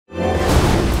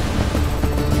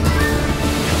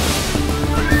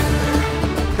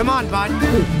bud.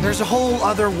 There's a whole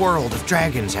other world of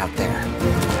dragons out there.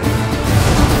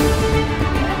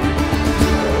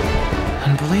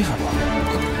 Unbelievable.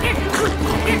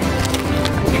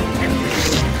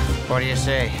 What do you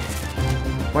say?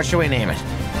 What should we name it?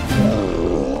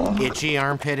 Itchy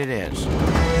Armpit it is.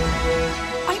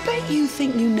 I bet you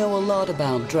think you know a lot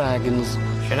about dragons.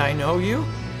 Should I know you?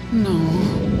 No,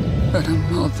 but a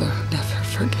mother never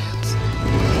forgets.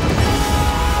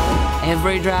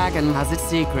 Every dragon has its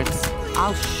secrets.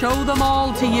 I'll show them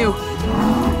all to you.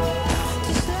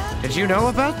 Did you know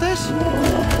about this?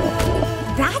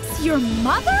 That's your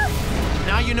mother?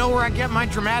 Now you know where I get my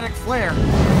dramatic flair.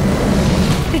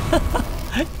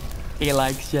 He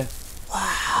likes you.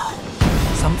 Wow.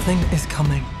 Something is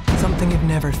coming. Something you've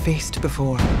never faced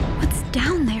before. What's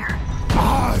down there?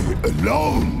 I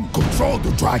alone control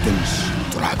the dragons.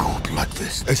 Drago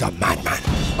Bloodfist is a madman.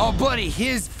 I'll bloody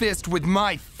his fist with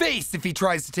my face if he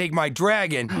tries to take my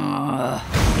dragon.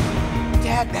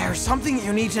 Dad, there's something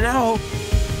you need to know.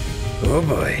 Oh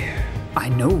boy. I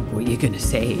know what you're gonna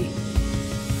say.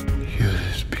 You're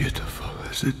as beautiful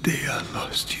as the day I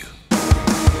lost you.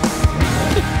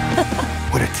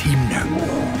 We're a team now.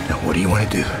 Now what do you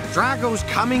want to do? Drago's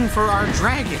coming for our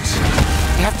dragons.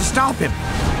 We have to stop him.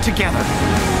 Together.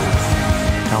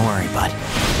 Don't worry, bud.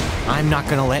 I'm not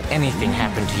gonna let anything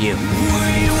happen to you.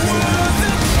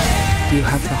 You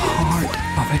have the heart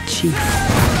of a chief.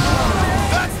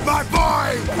 That's my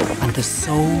boy! And the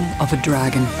soul of a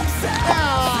dragon.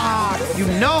 Ah, you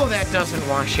know that doesn't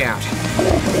wash out.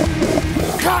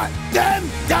 Cut them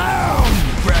down!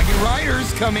 Dragon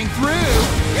Riders coming through.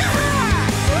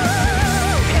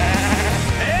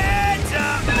 Heads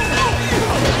up!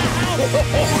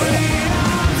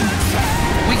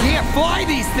 We can't fly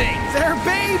these things! They're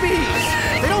babies!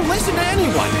 They don't listen to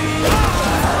anyone!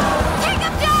 Take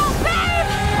him down, babe!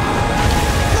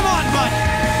 Come on, bud!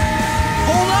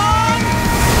 Hold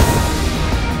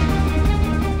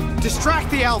on! Distract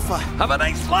the alpha. Have a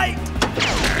nice flight!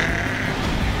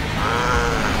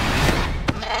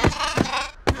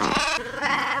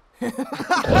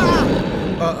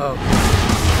 Uh-oh.